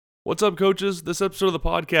What's up, coaches? This episode of the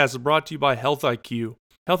podcast is brought to you by Health IQ.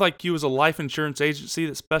 Health IQ is a life insurance agency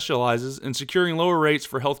that specializes in securing lower rates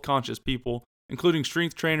for health-conscious people, including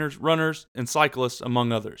strength trainers, runners, and cyclists,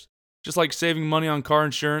 among others. Just like saving money on car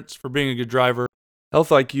insurance for being a good driver, Health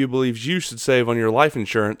IQ believes you should save on your life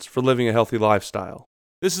insurance for living a healthy lifestyle.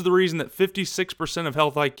 This is the reason that 56% of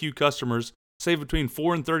Health IQ customers save between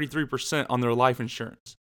 4 and 33% on their life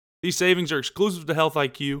insurance. These savings are exclusive to Health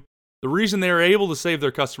IQ. The reason they are able to save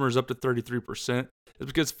their customers up to 33% is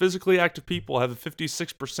because physically active people have a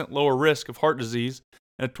 56% lower risk of heart disease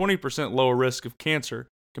and a 20% lower risk of cancer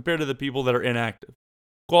compared to the people that are inactive. To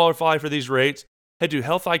qualify for these rates, head to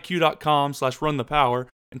healthiq.com/runthepower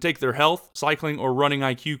and take their health, cycling, or running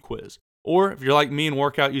IQ quiz. Or if you're like me and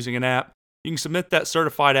work out using an app, you can submit that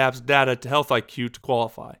certified app's data to Health IQ to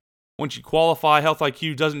qualify. Once you qualify, Health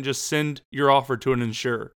IQ doesn't just send your offer to an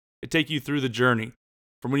insurer. They take you through the journey,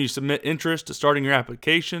 from when you submit interest to starting your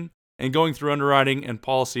application and going through underwriting and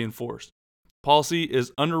policy enforced. Policy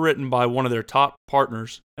is underwritten by one of their top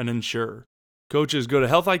partners, an insurer. Coaches, go to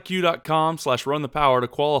healthiq.com/runthepower to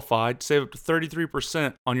qualify to save up to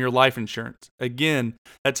 33% on your life insurance. Again,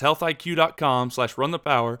 that's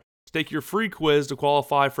healthiq.com/runthepower to take your free quiz to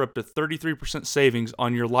qualify for up to 33% savings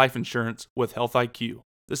on your life insurance with Health IQ.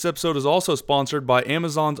 This episode is also sponsored by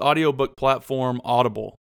Amazon's audiobook platform,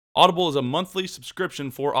 Audible. Audible is a monthly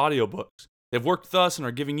subscription for audiobooks. They've worked with us and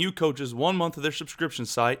are giving you coaches 1 month of their subscription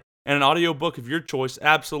site and an audiobook of your choice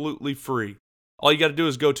absolutely free. All you got to do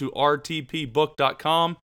is go to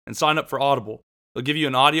rtpbook.com and sign up for Audible. They'll give you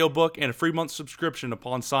an audiobook and a free month subscription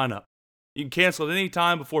upon sign up. You can cancel at any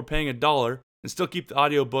time before paying $1 and still keep the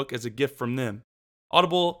audiobook as a gift from them.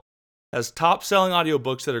 Audible has top-selling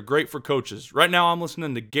audiobooks that are great for coaches. Right now I'm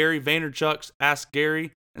listening to Gary Vaynerchuk's Ask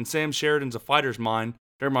Gary and Sam Sheridan's A Fighter's Mind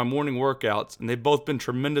during my morning workouts, and they've both been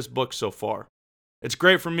tremendous books so far. It's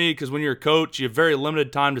great for me because when you're a coach, you have very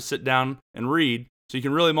limited time to sit down and read, so you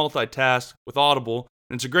can really multitask with Audible,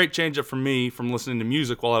 and it's a great change-up for me from listening to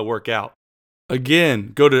music while I work out.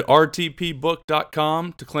 Again, go to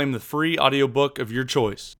rtpbook.com to claim the free audiobook of your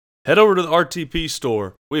choice. Head over to the RTP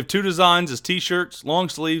store. We have 2 designs as t-shirts, long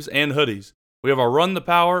sleeves, and hoodies. We have our Run the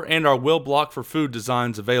Power and our Will Block for Food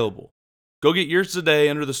designs available. Go get yours today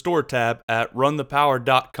under the store tab at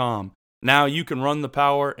runthepower.com. Now you can run the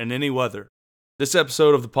power in any weather. This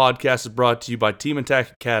episode of the podcast is brought to you by Team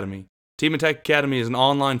Attack Academy. Team Attack Academy is an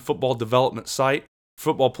online football development site for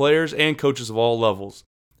football players and coaches of all levels.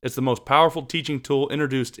 It's the most powerful teaching tool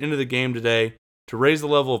introduced into the game today to raise the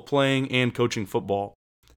level of playing and coaching football.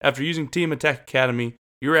 After using Team Attack Academy,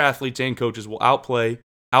 your athletes and coaches will outplay,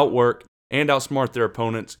 outwork, and outsmart their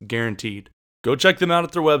opponents, guaranteed. Go check them out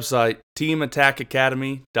at their website,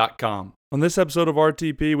 teamattackacademy.com. On this episode of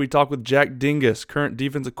RTP, we talk with Jack Dingus, current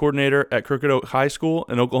defensive coordinator at Crooked Oak High School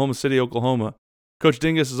in Oklahoma City, Oklahoma. Coach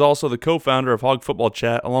Dingus is also the co-founder of Hog Football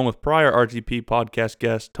Chat, along with prior RTP podcast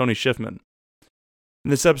guest Tony Schiffman.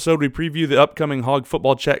 In this episode, we preview the upcoming Hog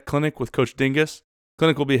Football Chat Clinic with Coach Dingus. The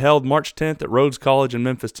clinic will be held March 10th at Rhodes College in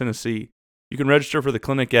Memphis, Tennessee. You can register for the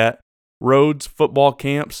clinic at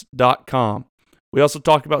rhodesfootballcamps.com. We also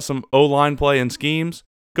talk about some O-line play and schemes,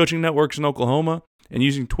 coaching networks in Oklahoma, and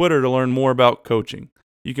using Twitter to learn more about coaching.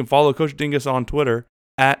 You can follow Coach Dingus on Twitter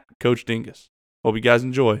at Coach Dingus. Hope you guys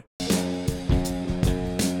enjoy.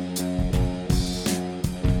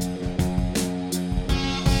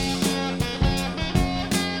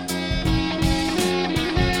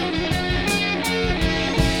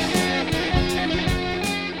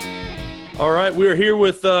 All right, we are here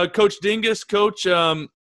with Coach Dingus. Coach,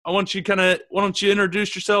 why don't you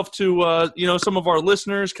introduce yourself to some of our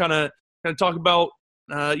listeners? Kind of talk about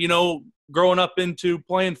growing up into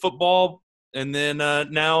playing football, and then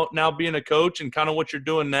now being a coach, and kind of what you're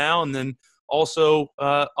doing now, and then also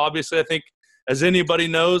obviously I think as anybody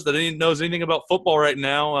knows that knows anything about football right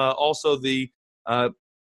now, also the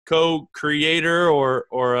co-creator or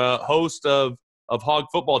host of Hog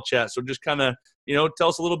Football Chat. So just kind of tell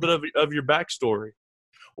us a little bit of your backstory.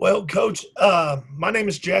 Well, Coach, my name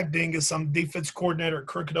is Jack Dingus. I'm defense coordinator at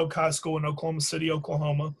Crooked Oak High School in Oklahoma City,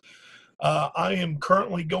 Oklahoma. I am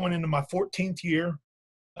currently going into my 14th year.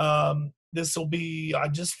 I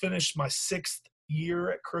just finished my 6th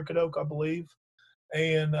year at Crooked Oak, I believe.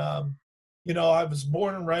 And, I was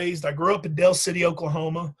born and raised. I grew up in Del City,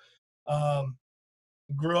 Oklahoma.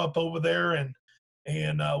 Grew up over there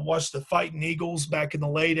and watched the Fighting Eagles back in the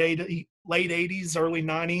late 80s, early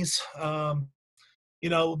 90s.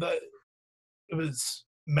 It was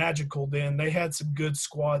magical then. They had some good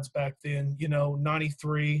squads back then.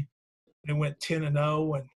 93, they went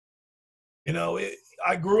 10-0, and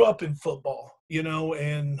I grew up in football.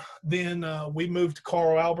 and then we moved to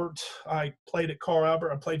Carl Albert. I played at Carl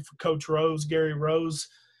Albert. I played for Coach Rose, Gary Rose.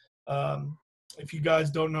 If you guys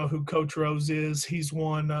don't know who Coach Rose is, he's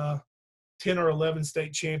won 10 or 11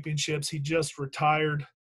 state championships. He just retired.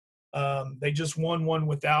 They just won one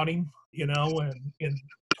without him, in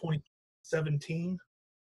 2017.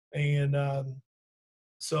 And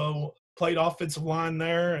so played offensive line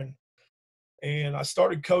there. And I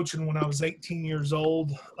started coaching when I was 18 years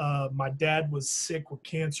old. My dad was sick with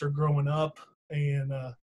cancer growing up. And,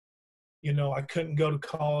 I couldn't go to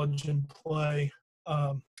college and play.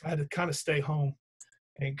 I had to kind of stay home.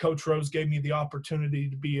 And Coach Rose gave me the opportunity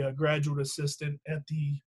to be a graduate assistant at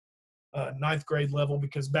the ninth grade level,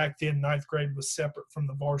 because back then ninth grade was separate from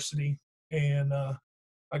the varsity. And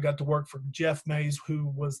I got to work for Jeff Mays,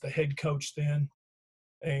 who was the head coach then.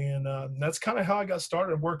 And that's kind of how I got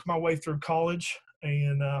started. I worked my way through college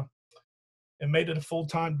and made it a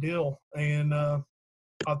full-time deal. And I'll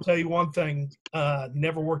tell you one thing,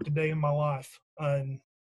 never worked a day in my life. And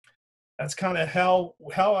that's kind of how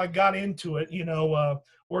I got into it,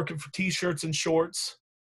 working for T-shirts and shorts.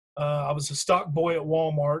 I was a stock boy at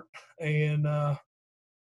Walmart and,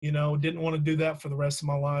 didn't want to do that for the rest of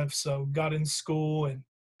my life. So got in school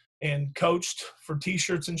and coached for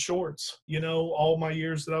T-shirts and shorts, all my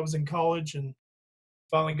years that I was in college, and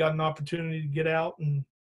finally got an opportunity to get out and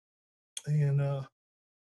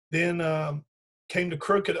then came to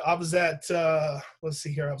Crooked. I was at, I was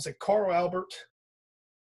at Carl Albert.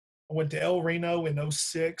 I went to El Reno in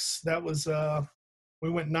 2006. That was, we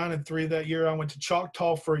went 9-3 that year. I went to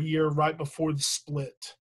Choctaw for a year right before the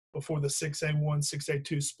split, before the 6A1,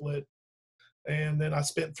 6A2 split. And then I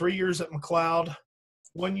spent 3 years at McLeod,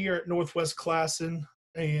 1 year at Northwest Classen,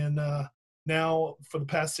 and now for the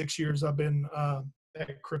past 6 years I've been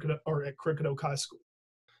at Crooked Oak High School.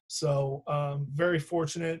 So very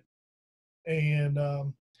fortunate. And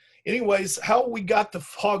anyways, how we got the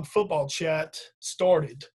Hog Football Chat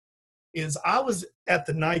started is I was at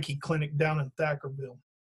the Nike clinic down in Thackerville,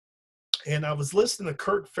 and I was listening to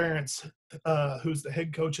Kirk Ferentz, who's the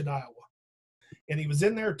head coach at Iowa, and he was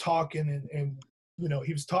in there talking and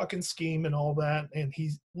he was talking scheme and all that, and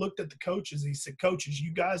he looked at the coaches. He said, "Coaches,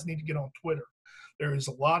 you guys need to get on Twitter. There is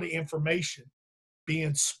a lot of information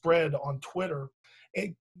being spread on Twitter."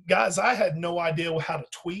 And guys, I had no idea how to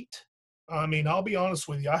tweet. I mean, I'll be honest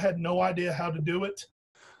with you. I had no idea how to do it.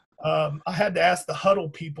 I had to ask the huddle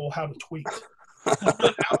people how to tweet.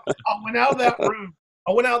 I went out of that room.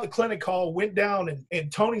 I went out of the clinic hall, went down,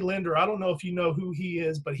 and Tony Linder, I don't know if you know who he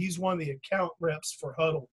is, but he's one of the account reps for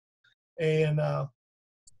Huddle. And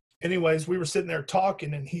anyways, we were sitting there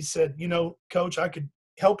talking, and he said, Coach, I could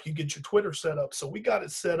help you get your Twitter set up. So we got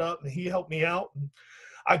it set up, and he helped me out. And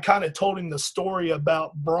I kind of told him the story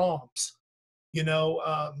about Brahms.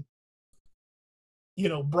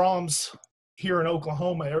 Brahms here in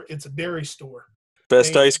Oklahoma, it's a dairy store.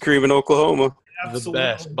 Best ice cream in Oklahoma. Absolutely. The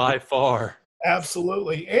best by far.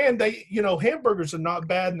 Absolutely. And they, hamburgers are not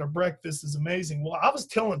bad and their breakfast is amazing. Well, I was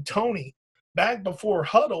telling Tony back before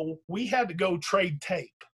Huddle, we had to go trade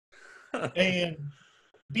tape. And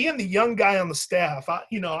being the young guy on the staff, I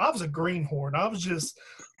was a greenhorn.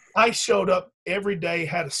 I showed up every day,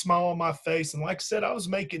 had a smile on my face. And like I said, I was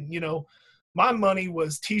making, my money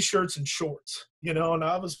was T-shirts and shorts, and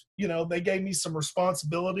I was, they gave me some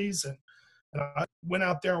responsibilities and I went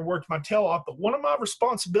out there and worked my tail off. But one of my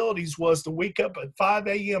responsibilities was to wake up at 5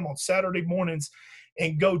 a.m. on Saturday mornings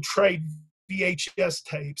and go trade VHS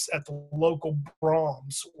tapes at the local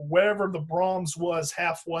Brahms, wherever the Brahms was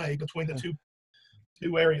halfway between the two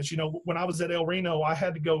areas. When I was at El Reno, I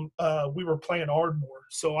had to go, we were playing Ardmore,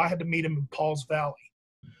 so I had to meet him in Pauls Valley.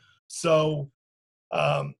 So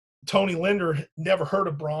Tony Linder never heard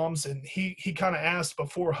of Brahms, and he kind of asked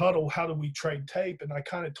before Huddle, how do we trade tape? And I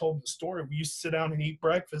kind of told him the story. We used to sit down and eat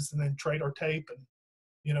breakfast and then trade our tape and,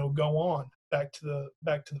 go on back to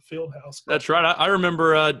the field house. That's right. I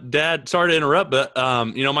remember Dad, sorry to interrupt, but,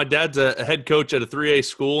 my dad's a head coach at a 3A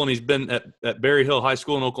school, and he's been at Berry Hill High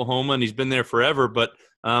School in Oklahoma, and he's been there forever. But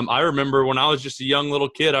I remember when I was just a young little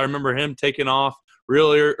kid, I remember him taking off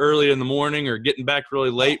really early in the morning or getting back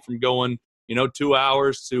really late from going – 2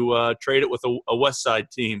 hours to trade it with a West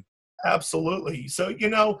Side team. Absolutely. So, it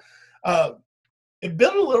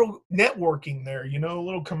built a little networking there, a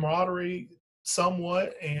little camaraderie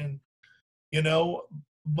somewhat. And,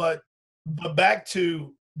 but back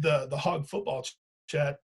to the Hog Football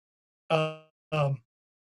Chat, so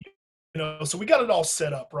we got it all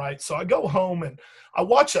set up, right? So I go home and I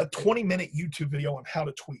watch a 20-minute YouTube video on how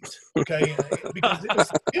to tweet, okay?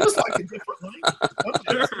 Because it was like a different language.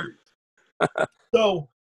 So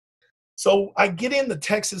So I get in the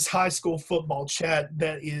Texas high school football chat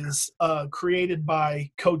that is created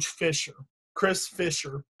by Coach Fisher, Chris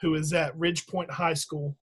Fisher, who is at Ridge Point High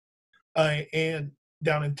School and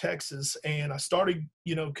down in Texas. And I started,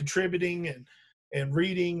 contributing and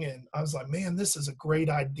reading, and I was like, man, this is a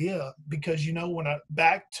great idea because, when I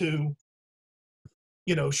back to,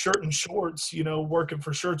 shirt and shorts, working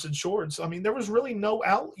for Shirts and Shorts. I mean, there was really no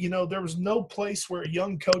there was no place where a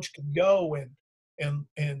young coach could go and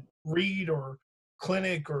read or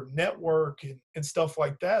clinic or network and stuff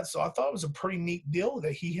like that. So I thought it was a pretty neat deal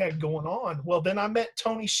that he had going on. Well, then I met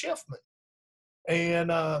Tony Schiffman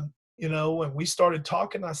and, and we started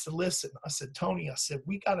talking. I said, listen, I said, Tony, I said,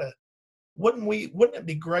 wouldn't it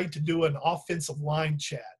be great to do an offensive line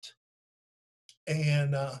chat?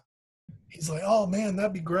 And, he's like, oh man,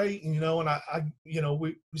 that'd be great. And,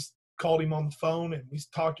 we called him on the phone and we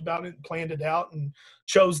talked about it and planned it out and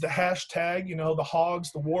chose the hashtag, the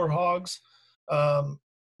Hogs, the War Hogs.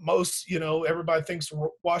 Most, everybody thinks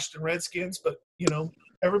Washington Redskins, but,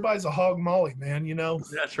 everybody's a hog molly, man,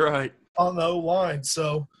 That's right. On the O-line.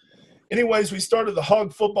 So anyways, we started the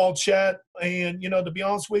Hog Football Chat. And, to be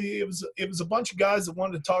honest with you, it was a bunch of guys that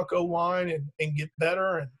wanted to talk O-line and get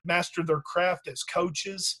better and master their craft as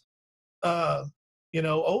coaches.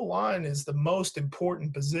 O-line is the most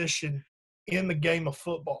important position in the game of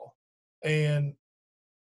football. And,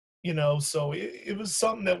 so it was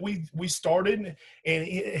something that we started and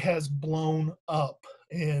it has blown up.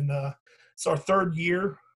 And it's our third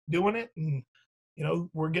year doing it. And,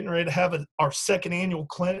 we're getting ready to have our second annual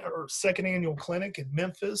clinic in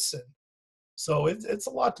Memphis. And so it's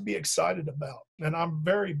a lot to be excited about. And I'm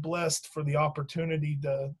very blessed for the opportunity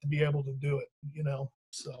to be able to do it,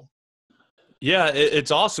 so. Yeah,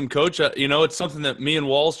 it's awesome, Coach. It's something that me and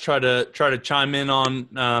Walls try to chime in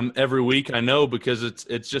on every week. I know because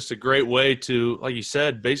it's just a great way to, like you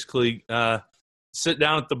said, basically sit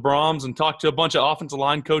down at the Brahms and talk to a bunch of offensive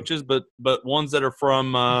line coaches, but ones that are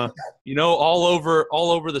from all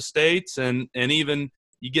over the states, and even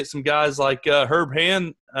you get some guys like Herb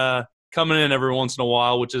Hand coming in every once in a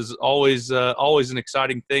while, which is always an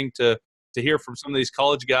exciting thing to hear from some of these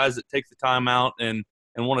college guys that take the time out and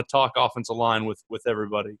want to talk offensive line with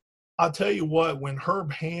everybody. I'll tell you what, when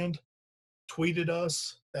Herb Hand tweeted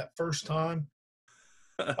us that first time,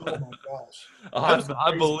 oh my gosh. I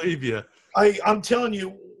believe you. I'm telling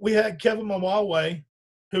you, we had Kevin Mamawe,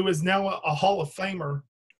 who is now a Hall of Famer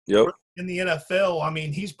in the NFL. I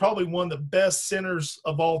mean, he's probably one of the best centers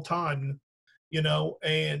of all time,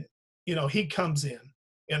 and, he comes in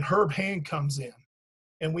and Herb Hand comes in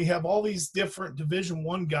and we have all these different Division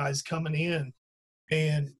I guys coming in.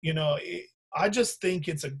 And, I just think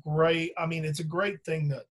it's a great thing it's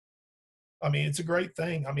a great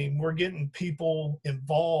thing. I mean, we're getting people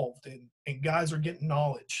involved and guys are getting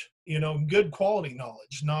knowledge, good quality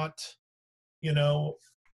knowledge, not,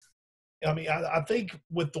 I think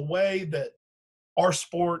with the way that our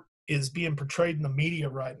sport is being portrayed in the media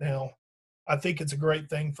right now, I think it's a great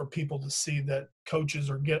thing for people to see that coaches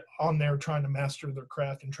are get on there trying to master their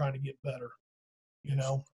craft and trying to get better,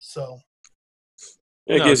 so.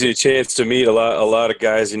 It gives you a chance to meet a lot of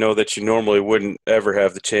guys, that you normally wouldn't ever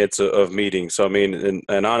have the chance of meeting. So, I mean,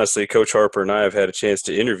 and honestly, Coach Harper and I have had a chance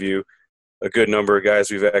to interview a good number of guys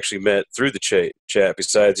we've actually met through the chat.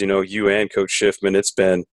 Besides, you and Coach Schiffman, it's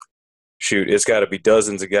got to be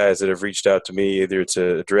dozens of guys that have reached out to me. Either it's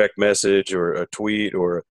a direct message or a tweet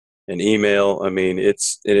or an email. I mean, it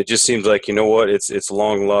just seems like, it's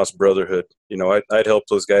long lost brotherhood. I'd help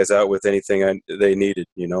those guys out with anything they needed.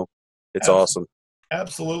 It's awesome.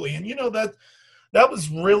 Absolutely. And, that was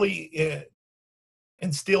really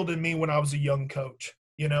instilled in me when I was a young coach.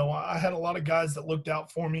 I had a lot of guys that looked out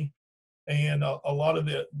for me and a lot of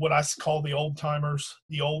what I call the old timers,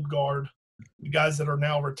 the old guard, the guys that are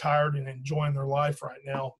now retired and enjoying their life right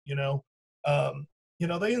now,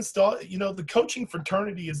 they install, the coaching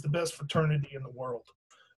fraternity is the best fraternity in the world.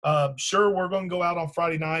 Sure, we're going to go out on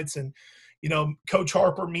Friday nights and, Coach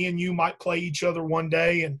Harper, me and you might play each other one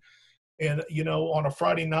day and on a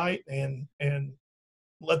Friday night and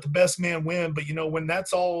let the best man win. But, when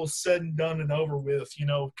that's all said and done and over with,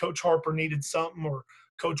 Coach Harper needed something or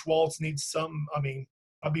Coach Waltz needs something. I mean,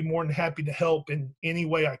 I'd be more than happy to help in any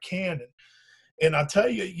way I can. And I tell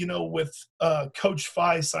you, with Coach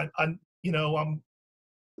Feist, I'm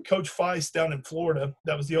Coach Feist down in Florida.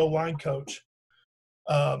 That was the O-line coach.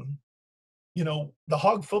 The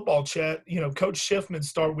Hog Football Chat, Coach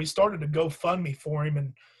Schiffman we started a GoFundMe for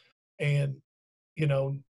him and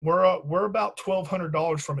we're about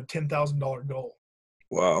 $1,200 from a $10,000 goal.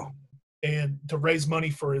 Wow. And to raise money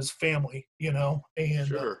for his family, and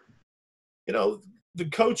sure. the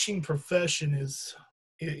coaching profession is,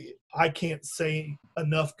 I can't say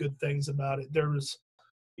enough good things about it. There was,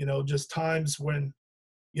 just times when,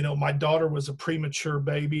 my daughter was a premature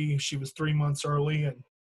baby. She was 3 months early, and,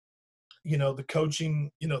 the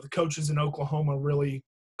coaches in Oklahoma really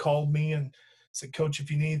called me and said, "Coach,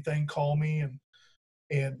 if you need anything, call me."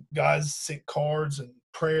 And guys sent cards and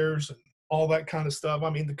prayers and all that kind of stuff. I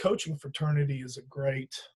mean, the coaching fraternity is it's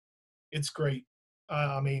great. It's great.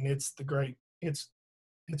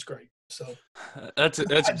 So that's I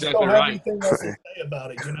just exactly don't have right. anything else to say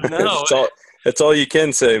about it. No, that's all you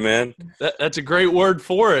can say, man. That's a great word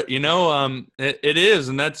for it. It is,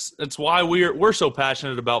 and that's why we're so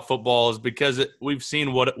passionate about football, is because we've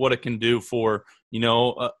seen what it can do for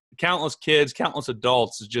countless kids, countless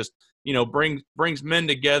adults. Is just brings men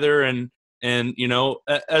together, and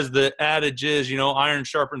as the adage is, iron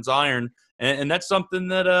sharpens iron, and that's something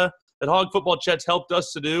that Hog Football Chat's helped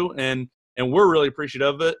us to do, and we're really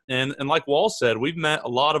appreciative of it. And like Wall said, we've met a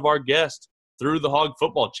lot of our guests through the Hog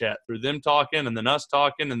Football Chat, through them talking and then us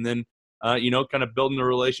talking, and then kind of building a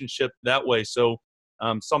relationship that way. So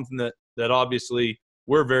something that obviously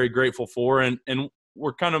we're very grateful for, and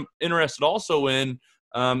we're kind of interested also in.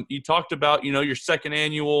 You talked about your second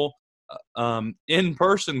annual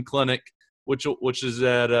in-person clinic, which is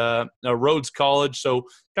at Rhodes College. So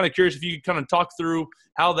kind of curious if you could kind of talk through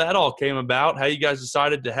how that all came about, how you guys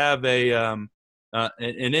decided to have an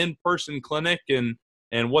in-person clinic,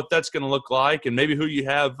 and what that's going to look like, and maybe who you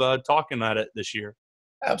have talking at it this year.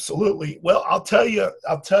 Absolutely. Well, I'll tell you,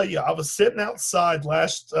 I was sitting outside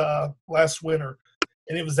last winter,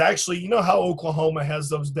 and it was actually, how Oklahoma has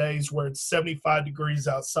those days where it's 75 degrees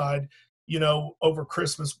outside, over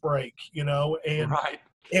Christmas break, and right.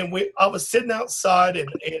 And I was sitting outside, and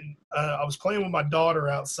I was playing with my daughter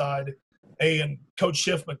outside, and Coach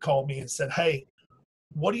Schiffman called me and said, "Hey,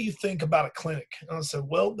 what do you think about a clinic?" And I said,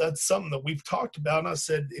 "Well, that's something that we've talked about." And I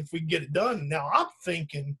said, "If we get it done." Now I'm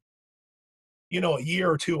thinking, a year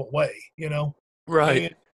or two away, Right.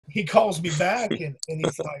 And he calls me back, and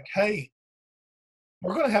he's like, "Hey,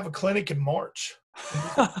 we're going to have a clinic in March."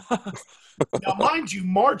 Now, mind you,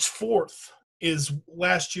 March 4th is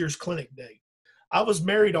last year's clinic day. I was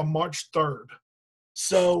married on March 3rd.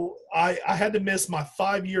 So I had to miss my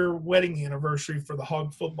 5-year wedding anniversary for the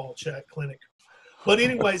Hog Football Chat Clinic. But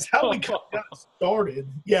anyways, how we got started,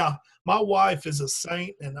 my wife is a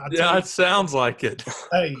saint. And it sounds like it.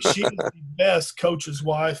 Hey, she's the best coach's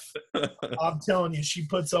wife. I'm telling you, she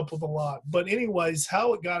puts up with a lot. But anyways,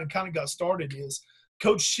 how it kind of got started is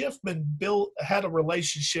Coach Schiffman had a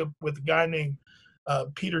relationship with a guy named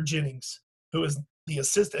Peter Jennings, who is the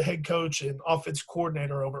assistant head coach and offensive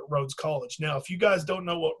coordinator over at Rhodes College. Now, if you guys don't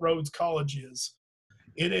know what Rhodes College is,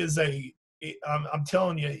 it is I'm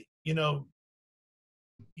telling you,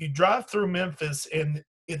 you drive through Memphis and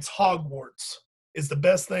it's Hogwarts is the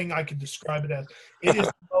best thing I could describe it as. It is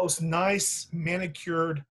the most nice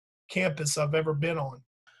manicured campus I've ever been on.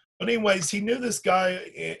 But anyways, he knew this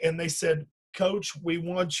guy, and they said, "Coach, we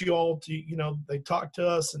want you all to, they talked to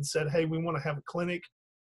us and said, hey, we want to have a clinic.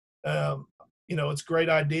 It's a great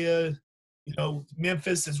idea.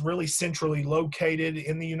 Memphis is really centrally located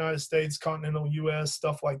in the United States, continental U.S.,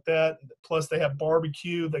 stuff like that. Plus, they have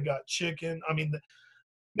barbecue. They got chicken. I mean,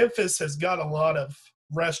 Memphis has got a lot of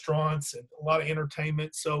restaurants and a lot of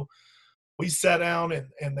entertainment. So we sat down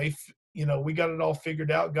and they, we got it all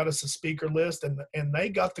figured out, got us a speaker list, and they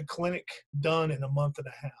got the clinic done in a month and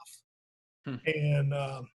a half. And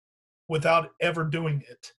without ever doing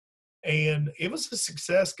it. And it was a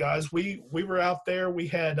success, guys. We were out there. We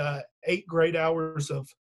had 8 great hours of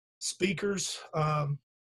speakers. I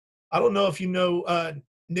don't know if you know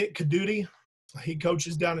Nick Caduti. He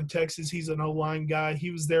coaches down in Texas. He's an O-line guy. He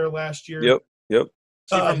was there last year. Yep. Is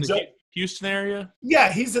he from the Houston area?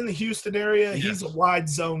 Yeah, he's in the Houston area. Yes. He's a wide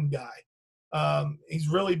zone guy. He's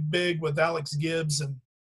really big with Alex Gibbs and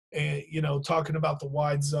talking about the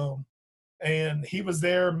wide zone. And he was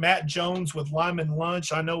there. Matt Jones with Lyman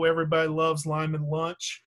Lunch. I know everybody loves Lyman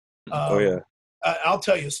Lunch. Oh, yeah. I'll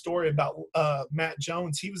tell you a story about Matt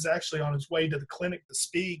Jones. He was actually on his way to the clinic to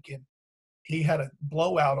speak, and he had a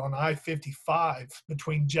blowout on I-55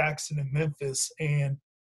 between Jackson and Memphis, and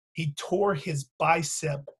he tore his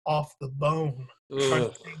bicep off the bone.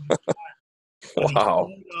 Wow.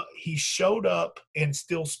 He showed up and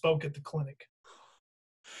still spoke at the clinic.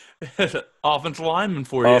 Offensive lineman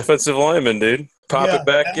for you. Offensive lineman, dude. Pop it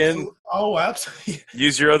back in. Oh, absolutely.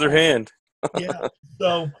 Use your other hand. Yeah.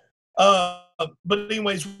 So, but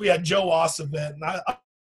anyways, we had Joe Ossovet, and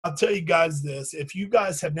I'll tell you guys this. If you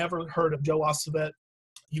guys have never heard of Joe Ossovet,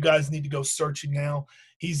 you guys need to go searching now.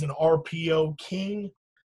 He's an RPO king.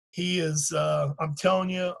 He is, I'm telling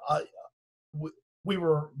you, we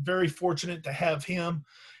were very fortunate to have him.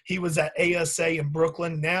 He was at ASA in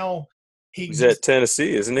Brooklyn. Now he's at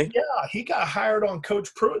Tennessee, isn't he? Yeah, he got hired on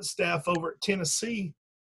Coach Pruitt's staff over at Tennessee.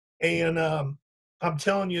 And I'm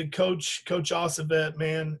telling you, Coach Ossavet,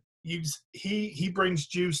 man, he brings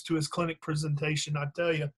juice to his clinic presentation, I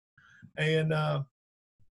tell you. And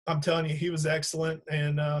I'm telling you, he was excellent.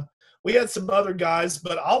 And we had some other guys,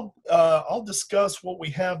 but I'll discuss what we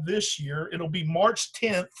have this year. It'll be March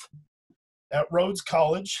 10th at Rhodes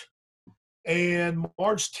College, and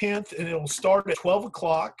March 10th, and it'll start at 12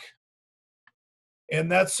 o'clock.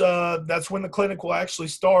 And that's when the clinic will actually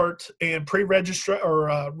start, and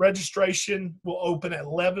registration will open at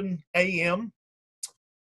 11 a.m.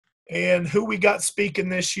 And who we got speaking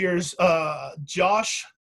this year is Josh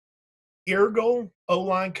Irgel,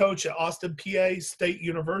 O-line coach at Austin PA State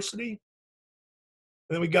University. And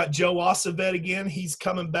then we got Joe Ossavet again. He's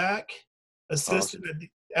coming back, assistant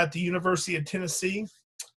at the University of Tennessee.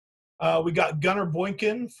 We got Gunnar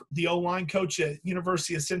Boykin, the O-line coach at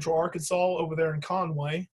University of Central Arkansas over there in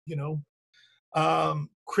Conway,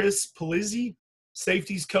 Chris Palizzi,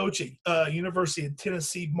 safeties coach at University of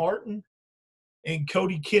Tennessee Martin, and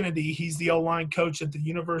Cody Kennedy, he's the O-line coach at the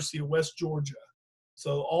University of West Georgia.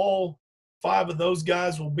 So all 5 of those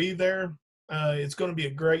guys will be there. It's going to be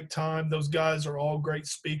a great time. Those guys are all great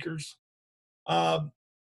speakers. I'm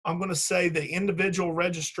going to say the individual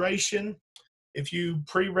registration, if you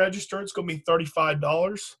pre-register, it's going to be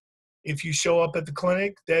 $35. If you show up at the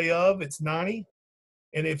clinic day of, it's $90.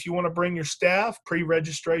 And if you want to bring your staff,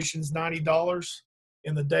 pre-registration is $90,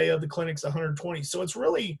 and the day of the clinic's $120. So it's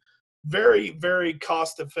really very, very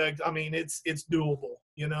cost effective. I mean, it's doable,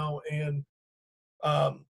 and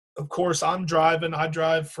of course I'm driving. I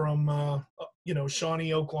drive from,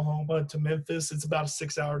 Shawnee, Oklahoma to Memphis. It's about a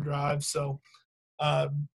 6-hour drive. So,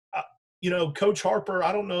 Coach Harper,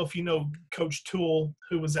 I don't know if you know Coach Toole,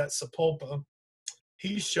 who was at Sapulpa.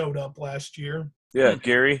 He showed up last year. Yeah,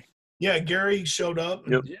 Gary. Yeah, Gary showed up.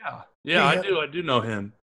 Yep. Yeah, I do know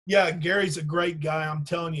him. Yeah, Gary's a great guy. I'm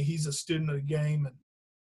telling you, he's a student of the game,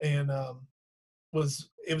 and it was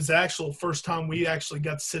actually the first time we actually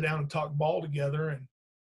got to sit down and talk ball together,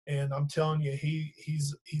 and I'm telling you,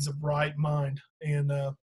 he's a bright mind. And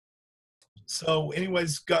so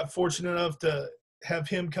anyways, got fortunate enough to have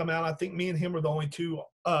him come out. I think me and him were the only 2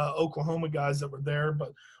 Oklahoma guys that were there,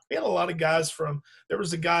 but we had a lot of guys there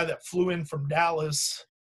was a guy that flew in from Dallas,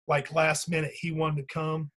 like last minute. He wanted to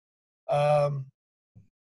come.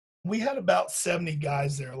 We had about 70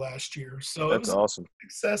 guys there last year. So that's awesome.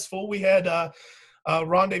 Successful. We had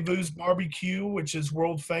Rendezvous Barbecue, which is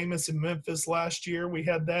world famous in Memphis last year. We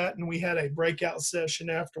had that, and we had a breakout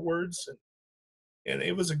session afterwards. And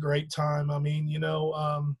it was a great time. I mean,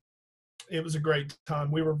 it was a great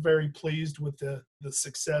time. We were very pleased with the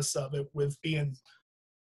success of it, with being,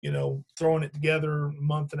 throwing it together a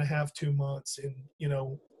month and a half, 2 months. And,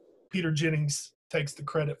 Peter Jennings takes the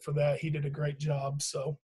credit for that. He did a great job.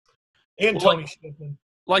 So, and Tony Shippen.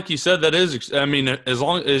 Like you said, that is, I mean, as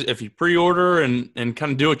long as if you pre-order and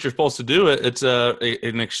kind of do what you're supposed to do, it's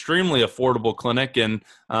an extremely affordable clinic. And,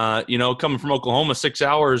 coming from Oklahoma, 6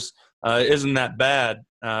 hours isn't that bad,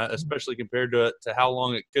 especially compared to how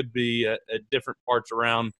long it could be at different parts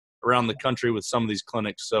around the country with some of these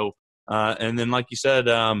clinics. So, and then like you said,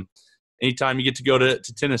 anytime you get to go to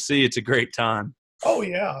Tennessee, it's a great time. Oh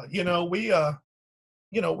yeah. We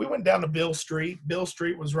went down to Bill Street. Bill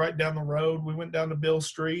Street was right down the road. We went down to Bill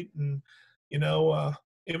Street, and,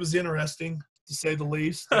 it was interesting, to say the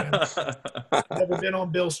least. Never been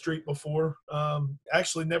on Bill Street before.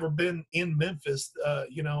 Actually never been in Memphis,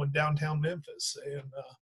 in downtown Memphis. And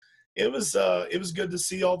it was good to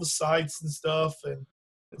see all the sights and stuff and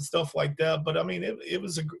stuff like that. But I mean, it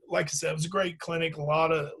was like I said, it was a great clinic. A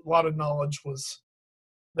lot of knowledge was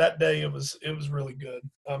that day. It was really good.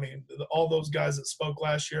 I mean, all those guys that spoke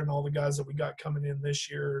last year and all the guys that we got coming in this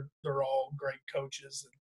year, they're all great coaches.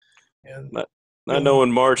 And I know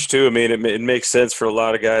in March too. I mean, it makes sense for a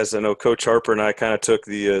lot of guys. I know Coach Harper and I kind of took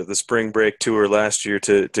the spring break tour last year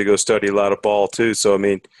to go study a lot of ball too. So I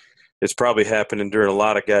mean, it's probably happening during a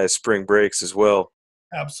lot of guys' spring breaks as well.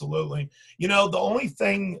 Absolutely. The only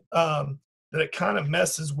thing that it kind of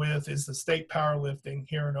messes with is the state powerlifting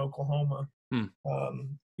here in Oklahoma.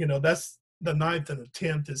 That's the 9th and the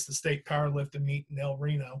 10th is the state powerlifting meet in El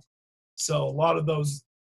Reno. So a lot of those,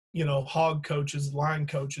 hog coaches, line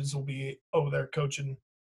coaches will be over there coaching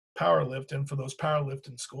powerlifting for those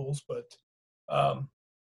powerlifting schools. But other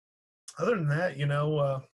than that,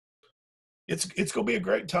 it's going to be a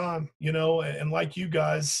great time, and like you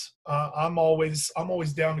guys, I'm always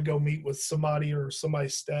down to go meet with somebody or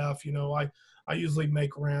somebody's staff. I usually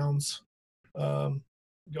make rounds, go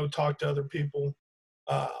talk to other people.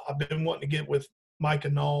 I've been wanting to get with Micah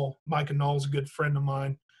Knoll. Micah Knoll's a good friend of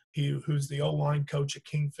mine, who's the O-line coach at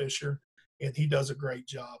Kingfisher, and he does a great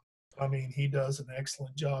job. I mean, he does an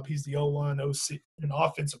excellent job. He's the O-line OC and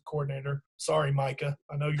offensive coordinator. Sorry, Micah.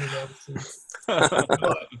 I know you're noticing. But,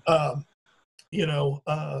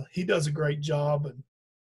 he does a great job. And,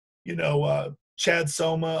 Chad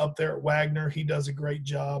Soma up there at Wagner, he does a great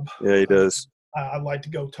job. Yeah, he does. I'd like to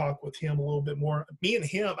go talk with him a little bit more. Me and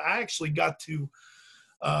him, I actually got to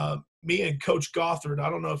me and Coach Gothard. I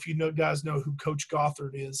don't know if guys know who Coach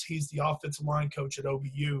Gothard is. He's the offensive line coach at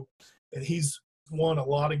OBU, and he's won a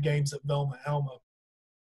lot of games at Velma Alma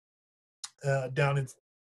down in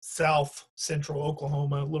South Central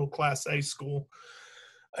Oklahoma, a little Class A school.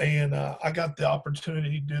 And I got the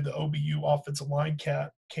opportunity to do the OBU offensive line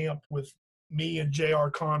camp with me and J.R.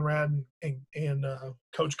 Conrad and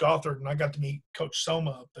Coach Gothard, and I got to meet Coach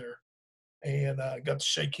Soma up there. And got to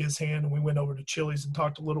shake his hand, and we went over to Chili's and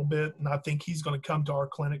talked a little bit. And I think he's going to come to our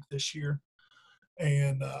clinic this year.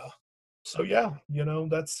 And so, yeah,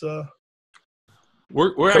 that's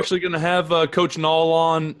we're actually going to have Coach Knoll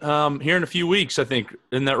on here in a few weeks, I think.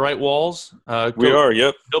 Isn't that right, Walls? We are,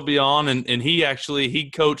 yep. He'll be on, and he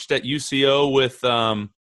coached at UCO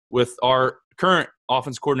with our current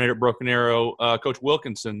offense coordinator at Broken Arrow, Coach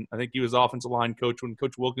Wilkinson. I think he was offensive line coach when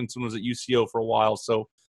Coach Wilkinson was at UCO for a while. So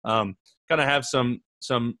kind of have some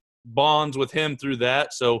bonds with him through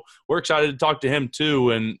that. So we're excited to talk to him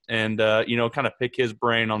too, and kind of pick his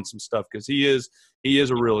brain on some stuff, because he is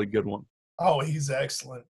a really good one. Oh, he's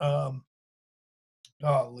excellent.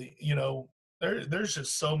 There's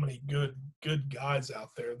just so many good guys out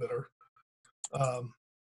there that are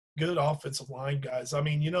good offensive line guys. I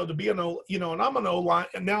mean, to be and I'm an O-line,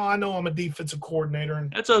 and now I know I'm a defensive coordinator.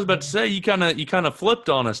 And that's what I was about to say. You kind of flipped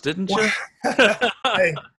on us, didn't you?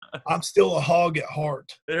 Hey, I'm still a hog at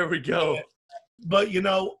heart. There we go. But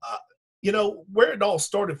where it all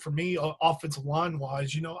started for me, offensive line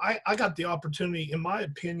wise, I got the opportunity, in my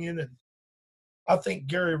opinion, and I think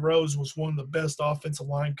Gary Rose was one of the best offensive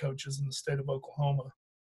line coaches in the state of Oklahoma.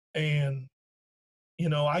 And,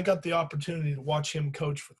 I got the opportunity to watch him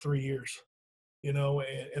coach for 3 years, and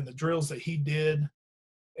the drills that he did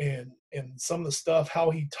and some of the stuff, how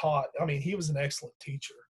he taught. I mean, he was an excellent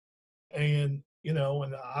teacher. And,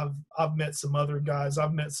 and I've met some other guys.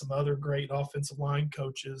 I've met some other great offensive line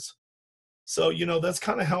coaches. So, that's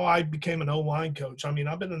kind of how I became an O-line coach. I mean,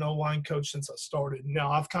 I've been an O-line coach since I started.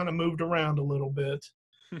 Now, I've kind of moved around a little bit.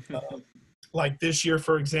 Like this year,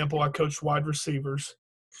 for example, I coached wide receivers.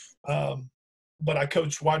 But I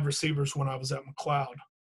coached wide receivers when I was at McLeod.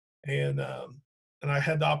 And I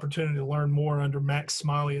had the opportunity to learn more under Max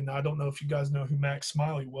Smiley. And I don't know if you guys know who Max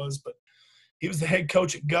Smiley was, but he was the head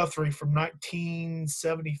coach at Guthrie from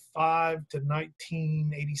 1975 to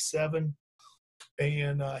 1987.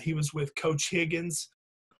 And he was with Coach Higgins.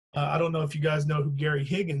 I don't know if you guys know who Gary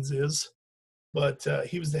Higgins is, but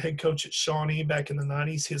he was the head coach at Shawnee back in the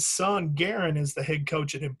 90s. His son, Garen, is the head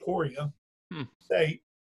coach at Emporia State,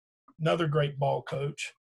 another great ball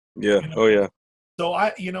coach. Yeah, oh yeah. So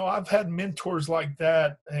I've had mentors like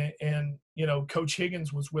that, and Coach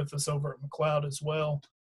Higgins was with us over at McLeod as well.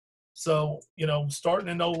 So, starting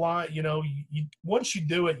in O-line, once you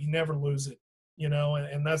do it, you never lose it,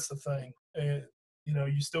 and that's the thing. And,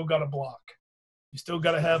 you still got to block. You still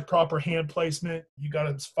got to have proper hand placement. You got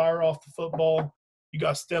to fire off the football. You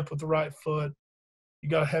got to step with the right foot. You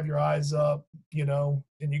got to have your eyes up, and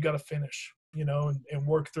you got to finish, and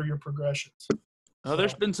work through your progressions.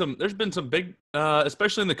 There's been some big,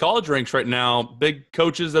 especially in the college ranks right now, big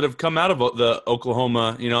coaches that have come out of the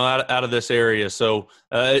Oklahoma, out of this area. So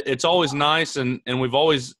it's always nice, and we've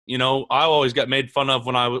always, I always got made fun of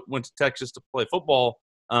when I went to Texas to play football,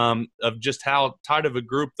 of just how tight of a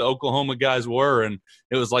group the Oklahoma guys were, and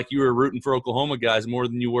it was like you were rooting for Oklahoma guys more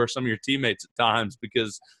than you were some of your teammates at times,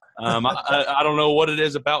 because I don't know what it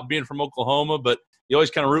is about being from Oklahoma, but you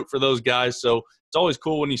always kind of root for those guys. So it's always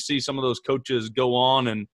cool when you see some of those coaches go on,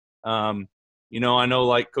 and I know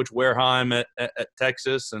like Coach Wareheim at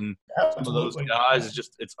Texas and some of those guys.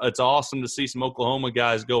 It's awesome to see some Oklahoma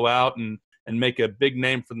guys go out and make a big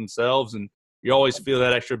name for themselves, and you always feel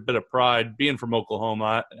that extra bit of pride being from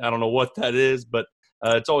Oklahoma. I don't know what that is, but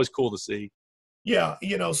it's always cool to see. Yeah,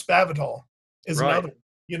 Spavital is right.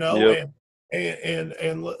 Another,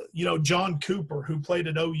 and John Cooper, who played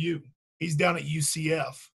at OU. He's down at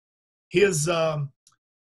UCF. His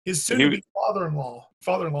soon-to-be father-in-law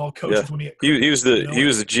father-in-law coaches when he was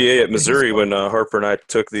the GA at Missouri when Harper and I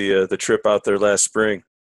took the trip out there last spring.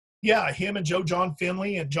 Yeah, him and Joe John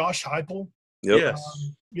Finley and Josh Heupel. Yep.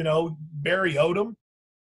 Yes. Barry Odom.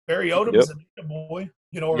 Barry Odom's a boy.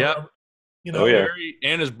 Barry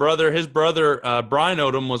and his brother Brian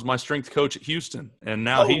Odom was my strength coach at Houston, and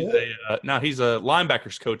now he's a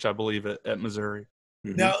linebackers coach, I believe, at Missouri.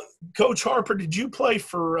 Mm-hmm. Now, Coach Harper, did you play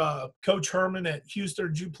for Coach Herman at Houston? Or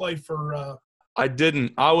did you play for? I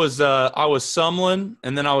didn't. I was Sumlin,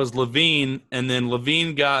 and then I was Levine, and then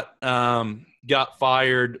Levine got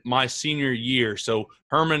fired my senior year. So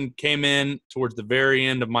Herman came in towards the very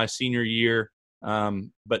end of my senior year,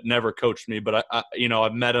 but never coached me. But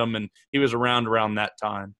I've met him, and he was around that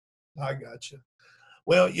time. I got you.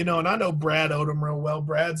 Well, and I know Brad Odom real well.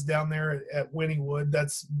 Brad's down there at Wynniewood.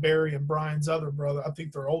 That's Barry and Brian's other brother. I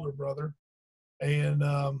think their older brother. And,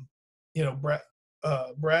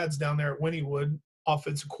 Brad's down there at Wynniewood,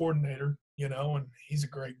 offensive coordinator, and he's a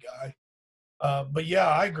great guy. But, yeah,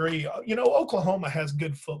 I agree. Oklahoma has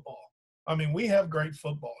good football. I mean, we have great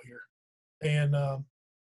football here. And, I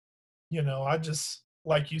just,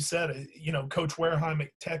 like you said, Coach Wareheim at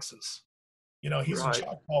Texas, he's a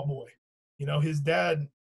Choctaw boy. His dad,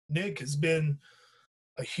 Nick, has been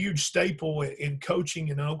a huge staple in coaching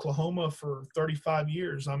in Oklahoma for 35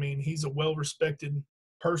 years. I mean, he's a well-respected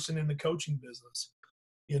person in the coaching business,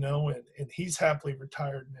 and he's happily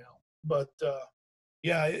retired now. But,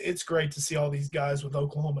 it's great to see all these guys with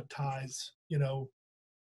Oklahoma ties,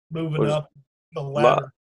 moving up the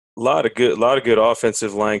ladder. A lot of good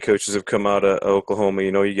offensive line coaches have come out of Oklahoma.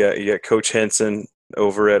 You got Coach Henson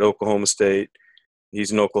over at Oklahoma State.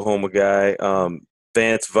 He's an Oklahoma guy.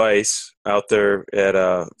 Vance Weiss out there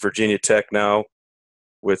at Virginia Tech now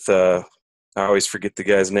with I always forget the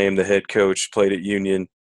guy's name, the head coach, played at Union.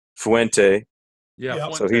 Fuente.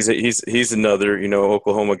 Yeah. So he's another,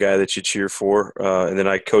 Oklahoma guy that you cheer for. And then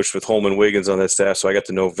I coached with Holman Wiggins on that staff, so I got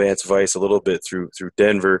to know Vance Weiss a little bit through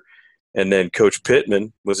Denver. And then Coach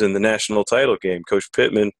Pittman was in the national title game. Coach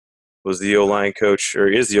Pittman was the O-line coach, or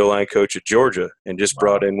is the O-line coach at Georgia, and just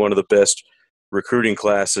brought in one of the best recruiting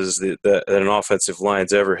classes that an offensive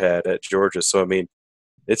line's ever had at Georgia. So, I mean,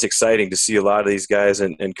 it's exciting to see a lot of these guys.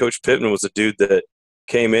 And Coach Pittman was a dude that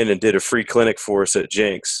came in and did a free clinic for us at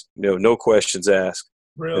Jenks, no questions asked.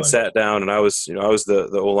 Really? And sat down, and I was the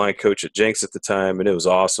O-line coach at Jenks at the time, and it was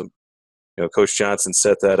awesome. Coach Johnson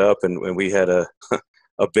set that up, and we had a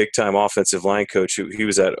big-time offensive line coach he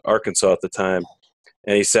was at Arkansas at the time.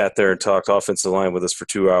 And he sat there and talked offensive line with us for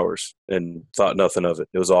 2 hours and thought nothing of it.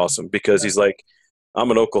 It was awesome because he's like, I'm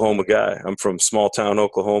an Oklahoma guy. I'm from small town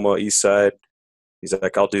Oklahoma, East Side. He's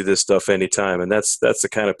like, I'll do this stuff anytime. And that's the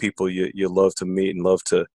kind of people you love to meet and love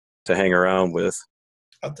to hang around with.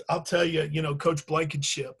 I'll tell you, Coach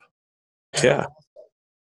Blankenship. Yeah.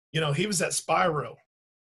 He was at Spyro.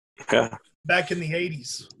 Yeah. Back in the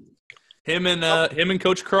 80s. Him and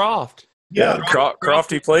Coach Croft. Yeah, Croft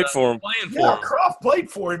he played for him. Croft played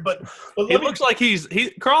for him, but it looks like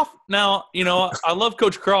Croft. Now, I love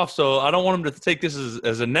Coach Croft, so I don't want him to take this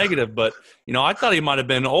as a negative. But I thought he might have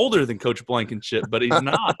been older than Coach Blankenship, but he's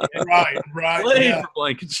not. Right. Played for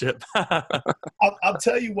Blankenship. I'll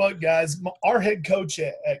tell you what, guys. Our head coach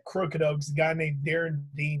at Crooked Oaks, a guy named Darren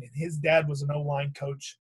Dean, and his dad was an O-line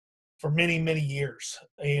coach for many, many years.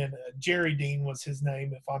 And Jerry Dean was his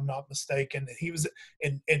name, if I'm not mistaken. And he was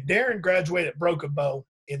and Darren graduated at Broken Bow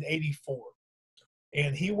in 84.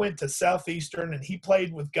 And he went to Southeastern, and he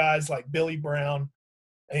played with guys like Billy Brown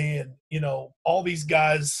and, all these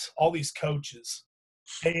guys, all these coaches.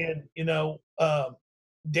 And,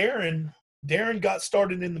 Darren got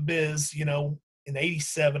started in the biz, in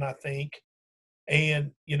 87, I think.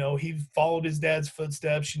 And, he followed his dad's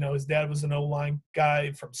footsteps. His dad was an O-line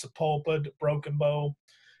guy from Sapulpa to Broken Bow,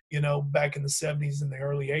 back in the 70s and the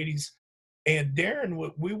early 80s. And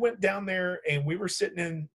Darren, we went down there, and we were sitting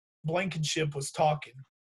in Blankenship was talking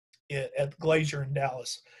at Glacier in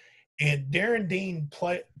Dallas. And Darren Dean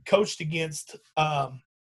coached against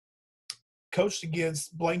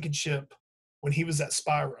Blankenship when he was at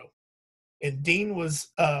Spyro. And Dean was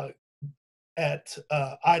at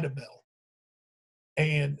Idabel.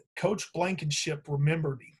 And Coach Blankenship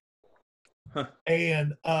remembered him. Huh.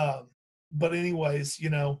 And but anyways,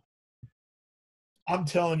 I'm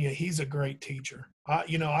telling you, he's a great teacher.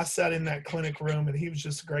 I sat in that clinic room, and he was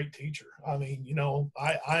just a great teacher. I mean,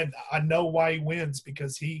 I know why he wins,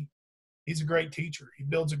 because he's a great teacher. He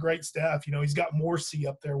builds a great staff. He's got Morsey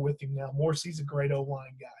up there with him now. Morsey's a great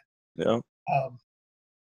O-line guy. Yeah.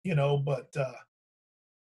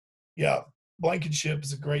 Blankenship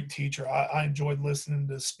is a great teacher. I enjoyed listening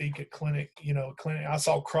to speak at clinic. I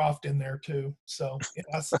saw Croft in there too. So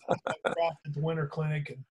I saw Croft at the winter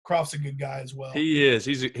clinic, and Croft's a good guy as well. He is.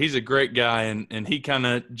 He's a great guy, and he kind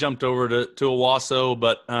of jumped over to Owasso,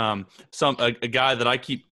 but a guy that I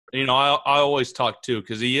keep. I always talk to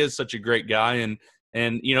because he is such a great guy,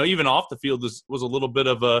 and even off the field was a little bit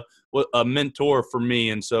of a mentor for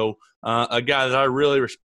me, and so a guy that I really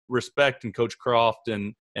respect in Coach Croft,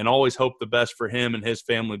 and always hope the best for him and his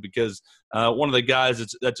family, because one of the guys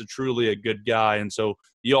that's truly a good guy, and so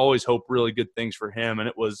you always hope really good things for him. And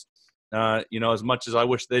it was, as much as I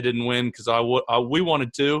wish they didn't win because we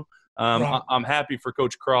wanted to, Right. I'm happy for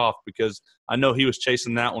Coach Croft because I know he was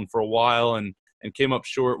chasing that one for a while and came up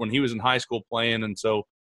short when he was in high school playing, and so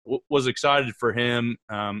was excited for him.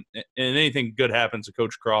 And anything good happens to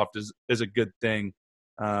Coach Croft is a good thing.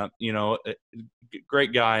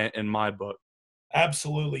 Great guy in my book.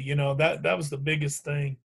 Absolutely. That was the biggest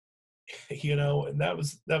thing, and that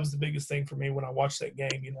was the biggest thing for me when I watched that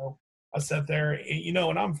game. I sat there,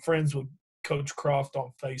 and I'm friends with Coach Croft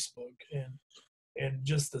on Facebook, and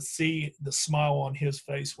just to see the smile on his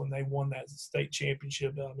face when they won that state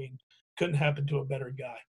championship, I mean, couldn't happen to a better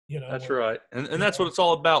guy. That's right, and that's what it's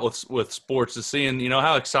all about with sports, is seeing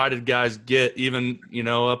how excited guys get, even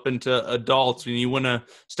up into adults when you win a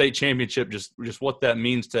state championship. Just what that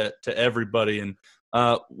means to everybody. And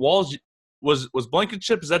Walls was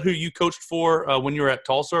Blankenship. Is that who you coached for when you were at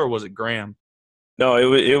Tulsa, or was it Graham? No,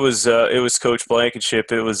 it was Coach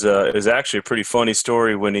Blankenship. It was actually a pretty funny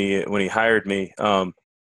story when he hired me.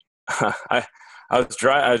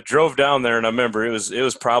 I drove down there, and I remember it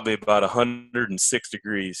was probably about 106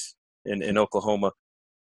 degrees in Oklahoma,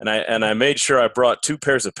 and I made sure I brought 2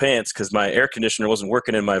 pairs of pants because my air conditioner wasn't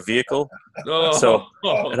working in my vehicle. So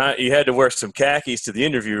you had to wear some khakis to the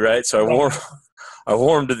interview, right? So I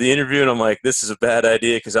wore them to the interview, and I'm like, this is a bad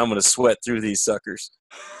idea because I'm going to sweat through these suckers.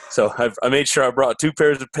 So I made sure I brought 2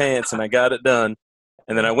 pairs of pants, and I got it done.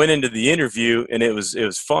 And then I went into the interview, and it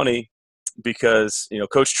was funny because,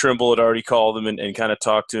 Coach Trimble had already called him and kind of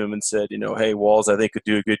talked to him and said, hey, Walls, I think could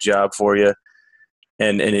do a good job for you.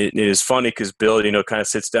 And it is funny because Bill, kind of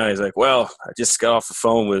sits down. He's like, well, I just got off the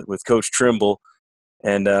phone with Coach Trimble.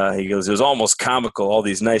 And he goes, it was almost comical, all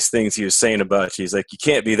these nice things he was saying about you. He's like, you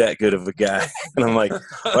can't be that good of a guy. And I'm like,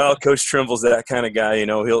 well, Coach Trimble's that kind of guy,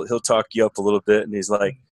 he'll talk you up a little bit. And he's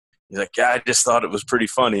like, yeah, I just thought it was pretty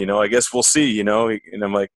funny, I guess we'll see, And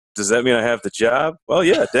I'm like, does that mean I have the job? Well,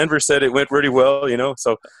 yeah, Denver said it went pretty well,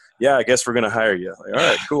 so yeah, I guess we're going to hire you. Like, all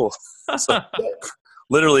right, cool. So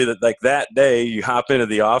literally like that day you hop into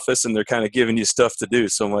the office and they're kind of giving you stuff to do.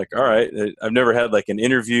 So I'm like, all right, I've never had like an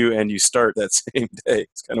interview and you start that same day.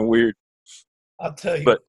 It's kind of weird. I'll tell you.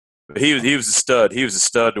 But he was a stud. He was a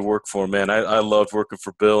stud to work for, man. I loved working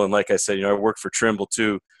for Bill. And like I said, I worked for Trimble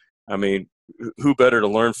too. I mean, who better to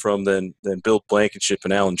learn from than Bill Blankenship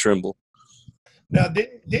and Alan Trimble? Now,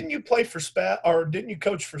 didn't you play for SPAV, or didn't you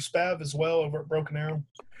coach for SPAV as well over at Broken Arrow?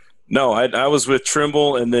 No, I was with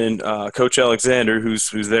Trimble, and then Coach Alexander, who's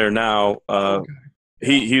there now. Okay.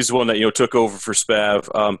 He's the one that took over for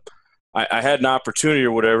SPAV. I had an opportunity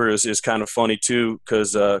or whatever. It was kind of funny too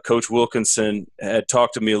because Coach Wilkinson had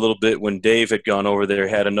talked to me a little bit when Dave had gone over there,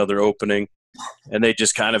 had another opening, and they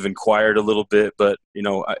just kind of inquired a little bit. But it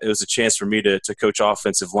was a chance for me to coach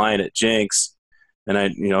offensive line at Jenks, and I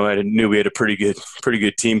knew we had a pretty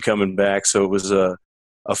good team coming back, so it was a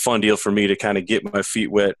fun deal for me to kind of get my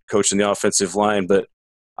feet wet coaching the offensive line. But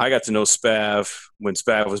I got to know Spav when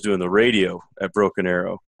Spav was doing the radio at Broken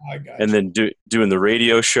Arrow. And then doing the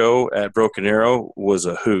radio show at Broken Arrow was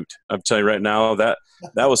a hoot. I'm telling you right now, that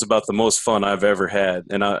was about the most fun I've ever had.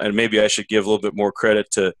 And maybe I should give a little bit more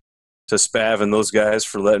credit to Spav and those guys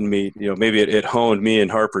for letting me, maybe it honed me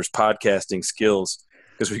and Harper's podcasting skills,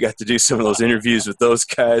 because we got to do some of those interviews with those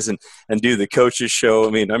guys and do the coaches show.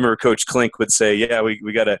 I mean, I remember Coach Klink would say, yeah,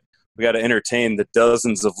 we got to entertain the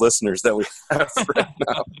dozens of listeners that we have right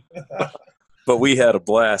now. But we had a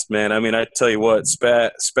blast, man. I mean, I tell you what,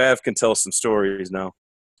 Spav can tell some stories now.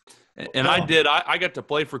 And I did. I got to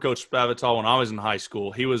play for Coach Spavital when I was in high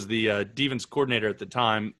school. He was the defense coordinator at the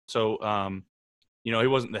time. So, he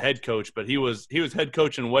wasn't the head coach, but he was head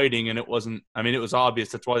coach in waiting, and it wasn't – I mean, it was obvious.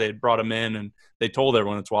 That's why they had brought him in, and they told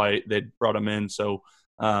everyone that's why they brought him in. So,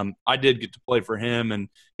 I did get to play for him, and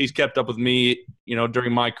he's kept up with me,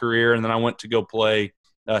 during my career, and then I went to go play.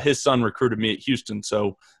 His son recruited me at Houston,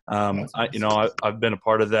 so I've been a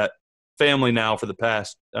part of that family now for the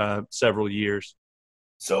past several years.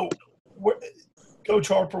 So, Coach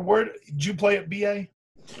Harper, where did you play at BA?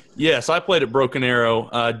 Yes, I played at Broken Arrow.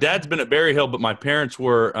 Dad's been at Berry Hill, but my parents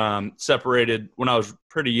were separated when I was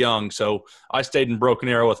pretty young, so I stayed in Broken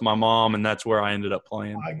Arrow with my mom, and that's where I ended up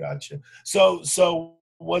playing. I got you. So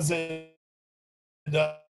was it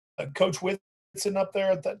Coach Whitson up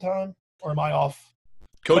there at that time, or am I off?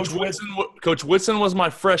 Coach Whitson was my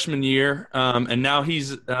freshman year, and now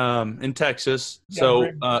he's in Texas. Yeah,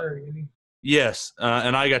 So Prairie. yes,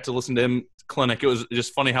 and I got to listen to him clinic. It was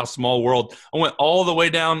just funny how small world. I went all the way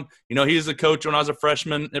down. You know, he was a coach when I was a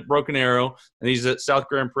freshman at Broken Arrow, and he's at South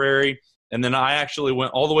Grand Prairie. And then I actually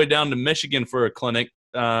went all the way down to Michigan for a clinic.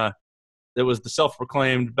 That was the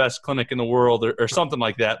self-proclaimed best clinic in the world, or something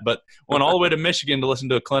like that. But went all the way to Michigan to listen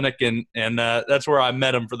to a clinic, and that's where I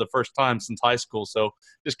met him for the first time since high school. So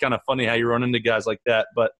just kind of funny how you run into guys like that.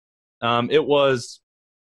 But it was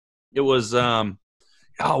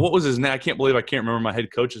what was his name? I can't believe I can't remember my head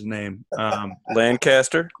coach's name.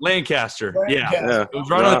 Lancaster. Yeah. It was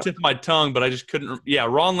right on the tip of my tongue, but I just couldn't. Yeah,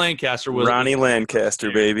 Ron Lancaster was Ronnie Lancaster,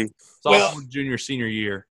 baby. Sophomore, junior, senior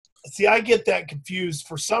year. See, I get that confused.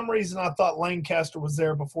 For some reason, I thought Lancaster was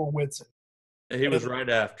there before Whitson. He was right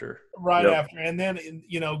after. After. And then,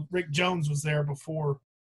 Rick Jones was there before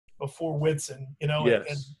Whitson, Yes.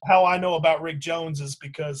 and how I know about Rick Jones is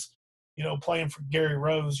because, playing for Gary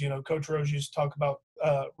Rose, Coach Rose used to talk about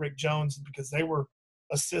Rick Jones because they were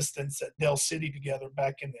assistants at Dell City together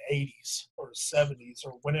back in the 80s or 70s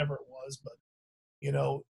or whenever it was. But,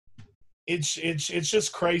 it's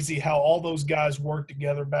just crazy how all those guys worked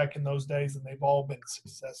together back in those days, and they've all been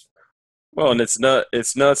successful. Well, and it's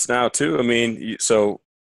nuts now too. I mean, so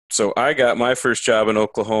I got my first job in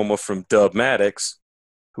Oklahoma from Dub Maddox,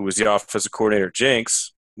 who was the offensive coordinator at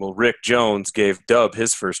Jenks. Well, Rick Jones gave Dub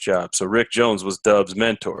his first job, so Rick Jones was Dub's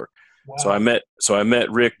mentor. Wow. So I met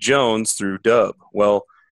Rick Jones through Dub. Well,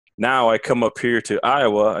 now I come up here to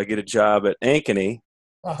Iowa. I get a job at Ankeny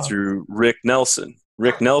through Rick Nelson.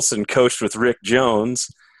 Rick Nelson coached with Rick Jones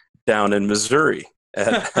down in Missouri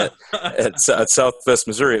at Southwest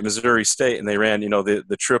Missouri at Missouri State, and they ran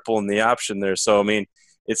the triple and the option there. So I mean,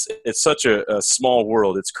 it's such a small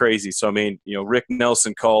world. It's crazy. So I mean, Rick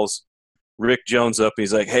Nelson calls Rick Jones up.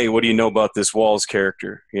 He's like, "Hey, what do you know about this Walls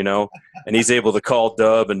character?" And he's able to call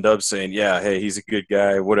Dub, and Dub's saying, "Yeah, hey, he's a good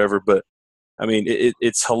guy, whatever." But I mean,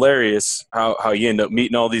 it's hilarious how you end up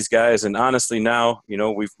meeting all these guys. And honestly, now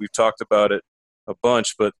we've talked about it a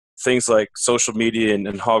bunch, but things like social media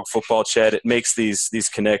and Hog Football Chat, it makes these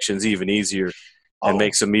connections even easier and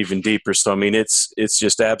makes them even deeper. So I mean, it's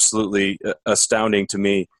just absolutely astounding to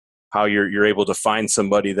me how you're able to find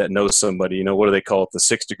somebody that knows somebody. What do they call it? The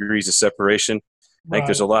 6 degrees of separation. I think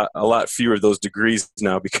there's a lot fewer of those degrees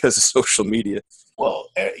now because of social media. Well,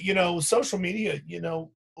 social media,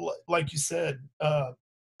 like you said,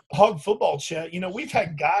 Hog Football Chat, we've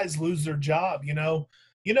had guys lose their job,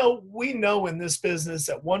 we know in this business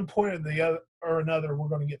at one point or another we're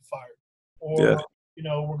going to get fired, or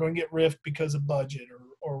we're going to get riffed because of budget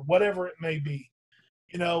or whatever it may be.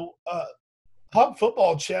 Hog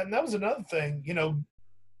Football Chat, and that was another thing.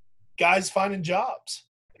 Guys finding jobs.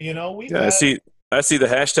 I see the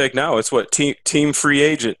hashtag now. It's what team free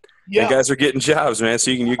agent. Yeah, and guys are getting jobs, man.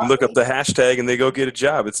 So you can look up the hashtag and they go get a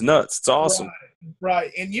job. It's nuts. It's awesome.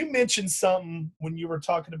 Right. And you mentioned something when you were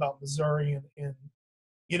talking about Missouri and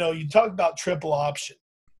you talked about triple option,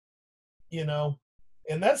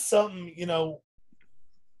 and that's something,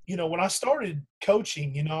 when I started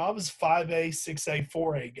coaching, I was 5A, 6A,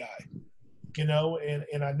 4A guy,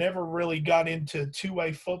 and I never really got into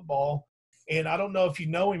 2A football. And I don't know if you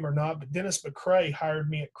know him or not, but Dennis McCray hired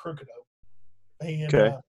me at Crooked Oak. And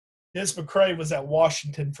Dennis McCray was at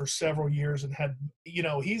Washington for several years and had,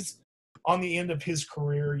 he's on the end of his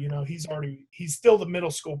career. He's still the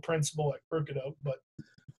middle school principal at Crooked Oak, but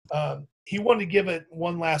he wanted to give it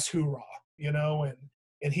one last hoorah,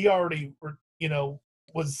 and he already,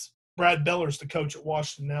 was Brad Beller's the coach at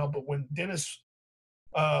Washington now. But when Dennis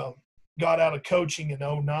got out of coaching in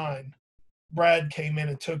 2009, Brad came in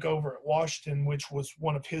and took over at Washington, which was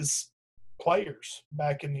one of his players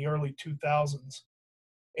back in the early 2000s.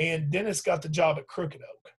 And Dennis got the job at Crooked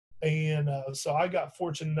Oak. And so I got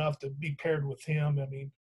fortunate enough to be paired with him. I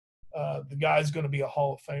mean, the guy's going to be a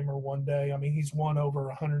Hall of Famer one day. I mean, he's won over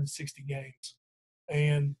 160 games.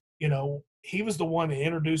 And, he was the one that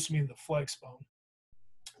introduced me to the Flexbone,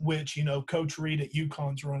 which, Coach Reed at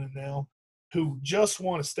UConn's running now, who just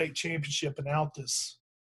won a state championship in Altus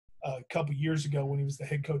a couple years ago when he was the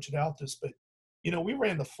head coach at Altus. But, we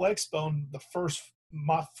ran the Flexbone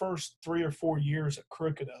my first 3 or 4 years at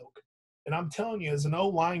Crooked Oak. And I'm telling you, as an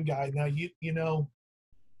O-line guy, now,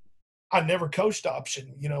 I never coached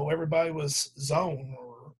option. Everybody was zone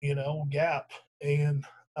or, gap. And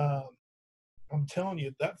I'm telling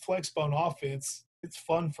you, that flex bone offense, it's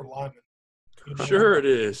fun for linemen. Sure it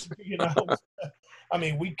is. I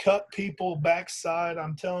mean, we cut people backside.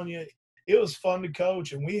 I'm telling you, it was fun to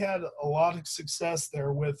coach, and we had a lot of success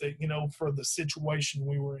there with it, for the situation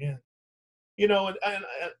we were in.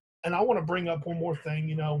 And I want to bring up one more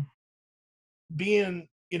thing, getting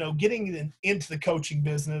into the coaching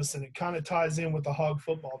business, and it kind of ties in with the Hog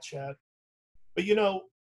Football Chat. But,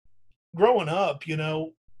 growing up,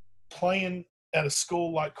 playing at a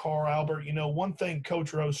school like Carl Albert, one thing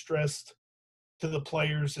Coach Rose stressed to the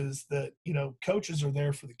players is that, coaches are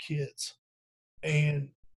there for the kids. And,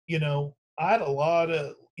 I had a lot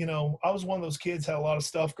of, I was one of those kids, had a lot of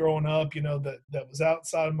stuff growing up, that was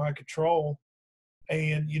outside of my control.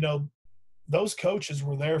 And, those coaches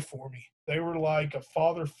were there for me. They were like a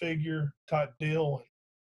father figure type deal.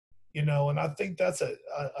 And, and I think that's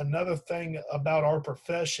another thing about our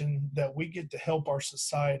profession, that we get to help our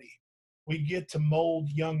society. We get to mold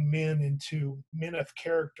young men into men of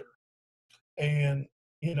character. And,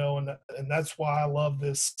 and that's why I love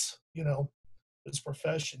this, this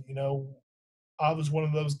profession. I was one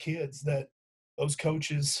of those kids that those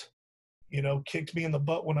coaches, kicked me in the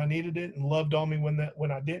butt when I needed it and loved on me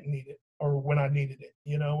when I didn't need it, or when I needed it,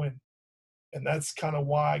 and that's kind of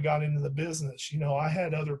why I got into the business. I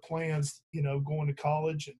had other plans, going to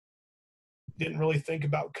college, and didn't really think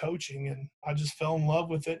about coaching, and I just fell in love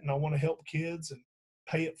with it, and I want to help kids and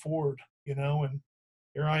pay it forward, and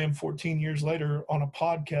here I am 14 years later on a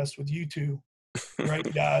podcast with you two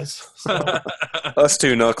great guys. So. Us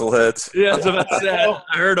two knuckleheads. Yeah, so that's that.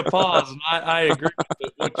 I heard a pause, and I agree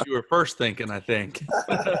with what you were first thinking, I think.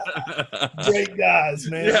 Great guys,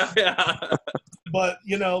 man. Yeah. But,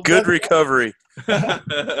 good recovery. But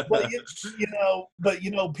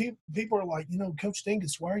people are like, Coach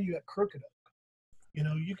Dingus, why are you at Crooked Oak?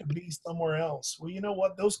 You could be somewhere else. Well, you know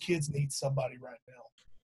what? Those kids need somebody right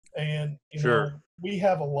now. And, sure. We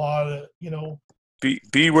have a lot of,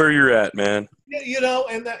 Be where you're at, man. Yeah,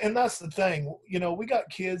 and that's the thing. We got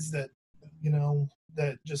kids that,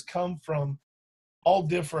 that just come from all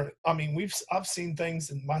different. I mean, I've seen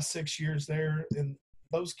things in my 6 years there, and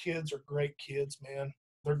those kids are great kids, man.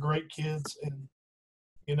 They're great kids, and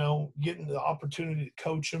getting the opportunity to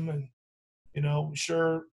coach them, and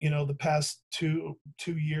sure, the past 2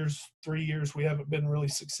 years, 3 years, we haven't been really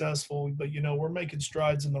successful, but we're making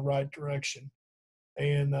strides in the right direction,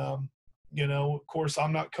 and of course,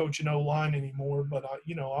 I'm not coaching O-line anymore, but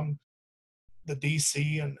I'm the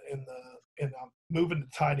DC and I'm moving to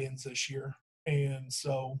tight ends this year, and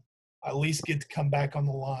so I at least get to come back on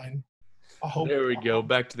the line. I hope. There we go,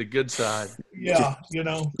 back to the good side. Yeah,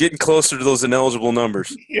 getting closer to those ineligible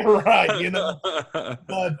numbers. You're right,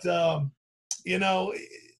 but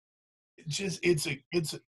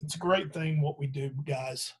it's a great thing what we do,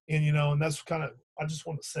 guys, and and that's kind of, I just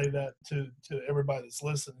want to say that to everybody that's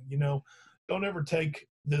listening. Don't ever take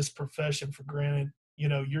this profession for granted.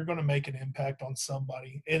 You're going to make an impact on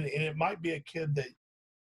somebody, and it might be a kid that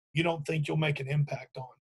you don't think you'll make an impact on.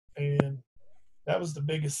 And that was the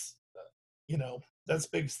biggest, that's the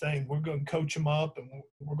biggest thing. We're going to coach them up, and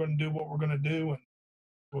we're going to do what we're going to do, and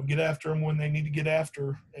we'll get after them when they need to get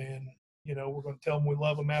after, and we're going to tell them we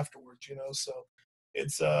love them afterwards. So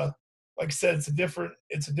it's like I said, it's a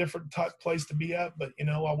different type place to be at, but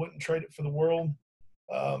I wouldn't trade it for the world.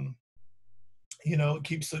 It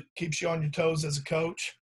keeps you on your toes as a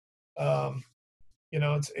coach.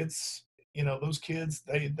 It's those kids,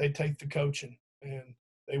 they take the coaching, and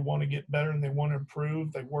they want to get better, and they want to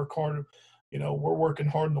improve. They work hard. We're working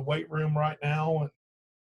hard in the weight room right now,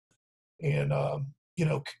 and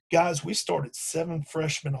guys, we started 7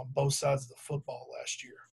 freshmen on both sides of the football last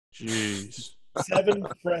year. Jeez. 7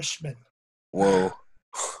 freshmen. Whoa.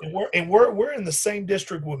 And we're in the same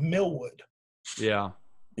district with Millwood. Yeah.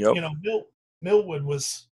 Yep. Millwood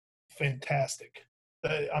was fantastic.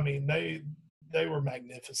 They were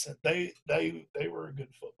magnificent. They were a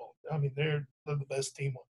good football. I mean, they're the best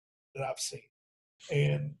team that I've seen.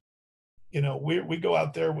 And we go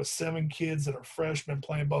out there with 7 kids that are freshmen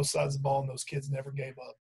playing both sides of the ball, and those kids never gave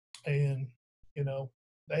up. And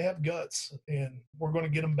they have guts, and we're going to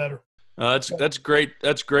get them better. That's great.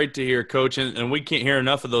 That's great to hear, Coach. And we can't hear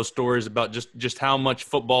enough of those stories about just how much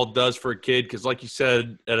football does for a kid. Because, like you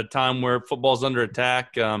said, at a time where football's under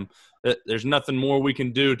attack, there's nothing more we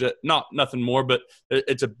can do to – not nothing more, but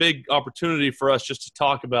it's a big opportunity for us just to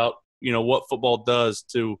talk about, what football does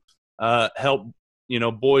to help,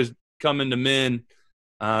 boys come into men,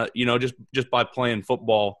 just by playing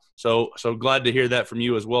football. So glad to hear that from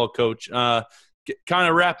you as well, Coach. kind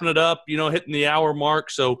of wrapping it up, hitting the hour mark.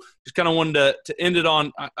 So just kind of wanted to end it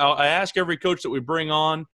on. I ask every coach that we bring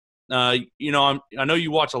on. I know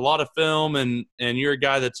you watch a lot of film, and you're a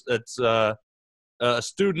guy that's a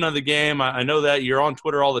student of the game. I know that you're on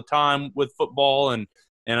Twitter all the time with football, and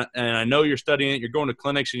I know you're studying it. You're going to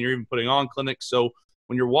clinics, and you're even putting on clinics. So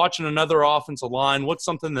when you're watching another offensive line, what's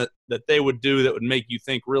something that they would do that would make you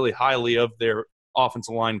think really highly of their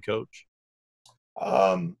offensive line coach?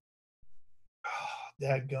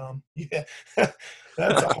 Dadgum. Yeah,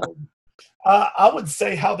 that's a hard. I would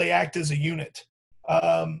say how they act as a unit.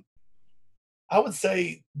 I would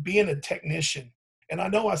say being a technician, and I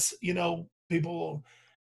know people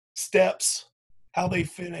steps, how they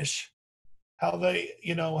finish, how they,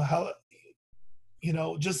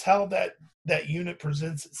 just how that unit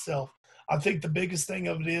presents itself. I think the biggest thing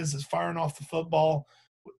of it is firing off the football,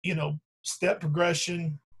 step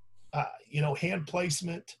progression, hand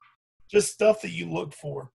placement, just stuff that you look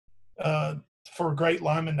for a great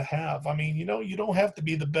lineman to have. I mean, you don't have to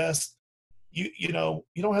be the best. You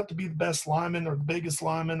don't have to be the best lineman or the biggest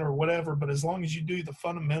lineman or whatever, but as long as you do the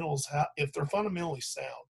fundamentals, if they're fundamentally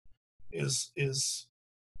sound, is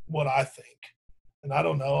what I think. And I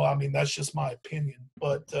don't know. I mean, that's just my opinion,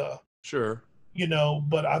 but sure.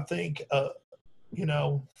 But I think,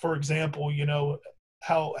 for example,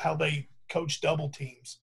 how they coach double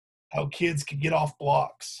teams, how kids can get off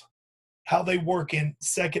blocks, how they work in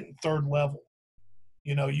second and third level.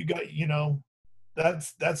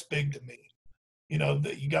 That's big to me.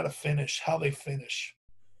 That you got to finish, how they finish,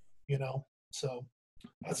 so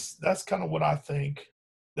that's kind of what I think.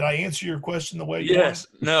 Did I answer your question the way you Yes.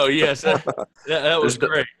 wanted? No, yes. That was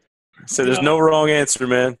great. So there's no wrong answer,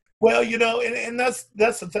 man. Well, and that's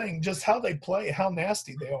the thing, just how they play, how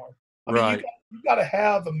nasty they are. I mean, right. You got to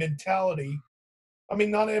have a mentality. I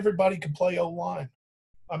mean, not everybody can play O-line.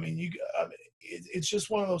 I mean, it's just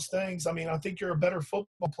one of those things. I mean, I think you're a better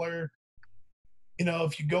football player,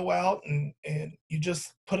 if you go out and you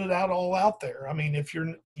just put it all out there. I mean, if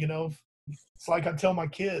you're, it's like I tell my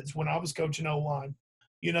kids when I was coaching O-line,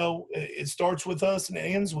 it starts with us and it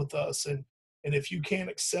ends with us. And if you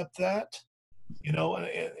can't accept that, and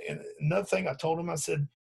another thing I told them, I said,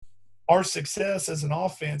 our success as an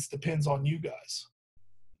offense depends on you guys,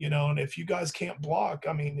 and if you guys can't block,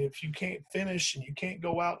 I mean, if you can't finish and you can't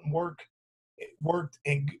go out and work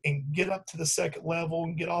and get up to the second level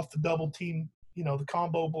and get off the double team, the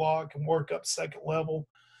combo block and work up second level.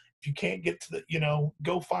 If you can't get to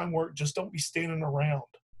go find work, just don't be standing around.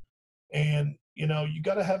 And, you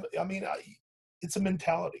got to have, I mean, it's a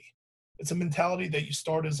mentality. It's a mentality that you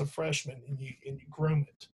start as a freshman and you groom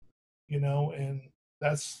it, and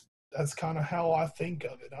that's kind of how I think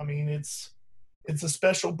of it. I mean, it's a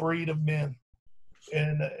special breed of men,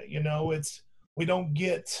 and, we don't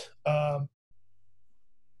get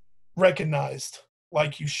recognized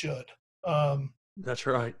like you should. That's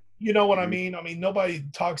right. You know what I mean? I mean, nobody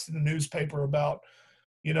talks in the newspaper about,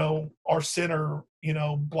 our center,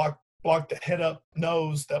 blocked the head up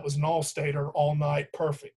nose that was an all-stater all night,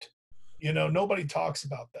 perfect. Nobody talks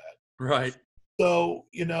about that. Right. So,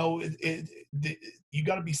 you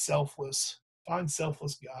got to be selfless. Find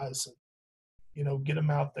selfless guys and, get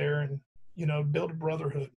them out there and, build a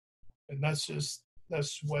brotherhood. And that's the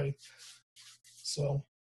way. So.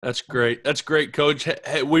 That's great. That's great, Coach.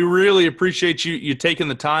 Hey, we really appreciate you taking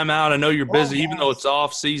the time out. I know you're busy, even though it's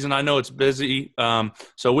off season. I know it's busy.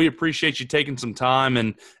 So we appreciate you taking some time,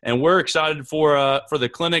 and we're excited for the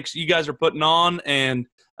clinics you guys are putting on, and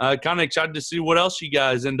kind of excited to see what else you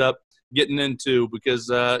guys end up getting into, because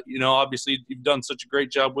obviously you've done such a great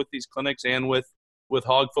job with these clinics and with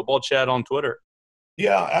Hog Football Chat on Twitter.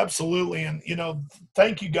 Yeah, absolutely. And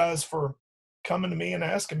thank you guys for coming to me and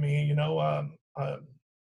asking me.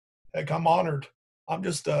 Heck, I'm honored. I'm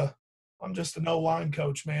just an O-line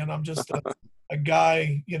coach, man. I'm just a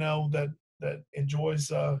guy, that enjoys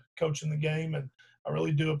coaching the game, and I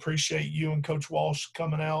really do appreciate you and Coach Walsh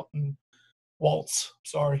coming out and Waltz.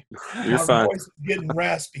 Sorry, you're fine. Voice is getting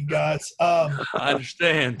raspy, guys. I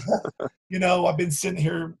understand. I've been sitting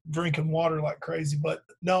here drinking water like crazy, but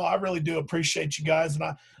no, I really do appreciate you guys, and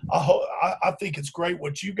I think it's great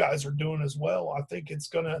what you guys are doing as well. I think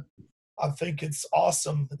it's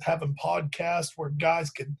awesome having podcasts where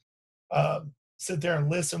guys can sit there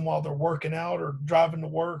and listen while they're working out or driving to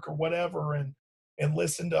work or whatever, and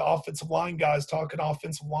listen to offensive line guys talking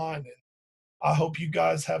offensive line. And I hope you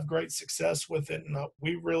guys have great success with it. And I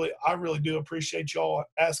really do appreciate y'all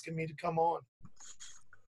asking me to come on.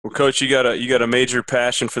 Well, Coach, you got a major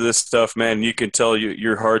passion for this stuff, man. You can tell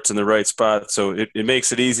your heart's in the right spot. So it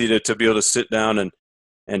makes it easy to be able to sit down and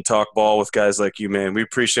and talk ball with guys like you, man. We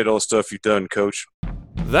appreciate all the stuff you've done, Coach.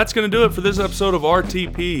 That's going to do it for this episode of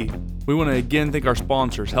RTP. We want to again thank our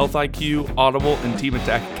sponsors, Health IQ, Audible, and Team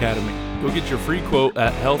Attack Academy. Go get your free quote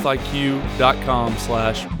at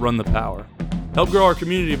healthiq.com/runthepower. Help grow our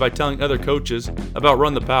community by telling other coaches about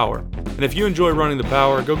Run the Power. And if you enjoy running the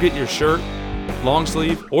power, go get your shirt, long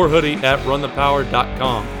sleeve, or hoodie at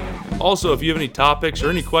runthepower.com. Also, if you have any topics or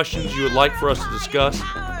any questions you would like for us to discuss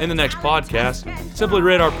in the next podcast, simply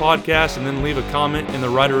rate our podcast and then leave a comment in the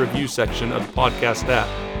writer review section of the podcast app.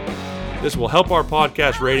 This will help our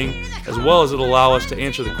podcast rating as well as it'll allow us to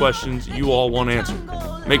answer the questions you all want answered.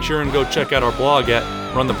 Make sure and go check out our blog at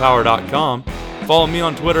runthepower.com. Follow me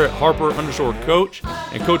on Twitter at Harper_Coach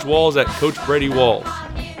and Coach Walls at Coach Brady Walls.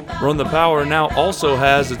 Run the Power now also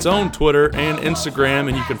has its own Twitter and Instagram,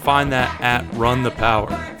 and you can find that at Run the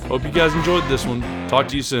Power. Hope you guys enjoyed this one. Talk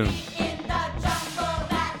to you soon.